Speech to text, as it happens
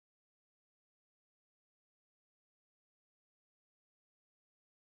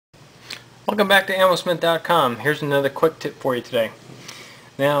Welcome back to Ammosmith.com. Here's another quick tip for you today.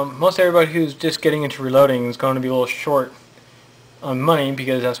 Now, most everybody who's just getting into reloading is going to be a little short on money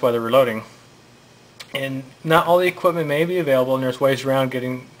because that's why they're reloading. And not all the equipment may be available, and there's ways around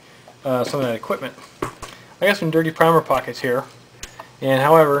getting some of that equipment. I got some dirty primer pockets here, and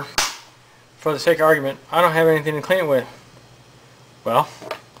however, for the sake of argument, I don't have anything to clean it with. Well,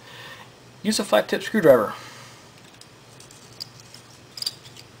 use a flat tip screwdriver.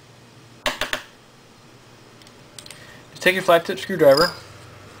 Take your flat tip screwdriver,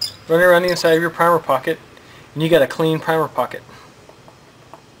 run it around the inside of your primer pocket, and you got a clean primer pocket.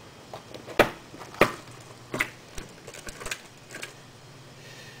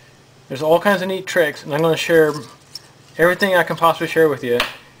 There's all kinds of neat tricks, and I'm going to share everything I can possibly share with you.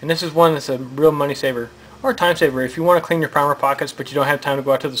 And this is one that's a real money saver, or a time saver. If you want to clean your primer pockets but you don't have time to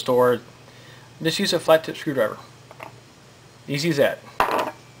go out to the store, just use a flat tip screwdriver. Easy as that.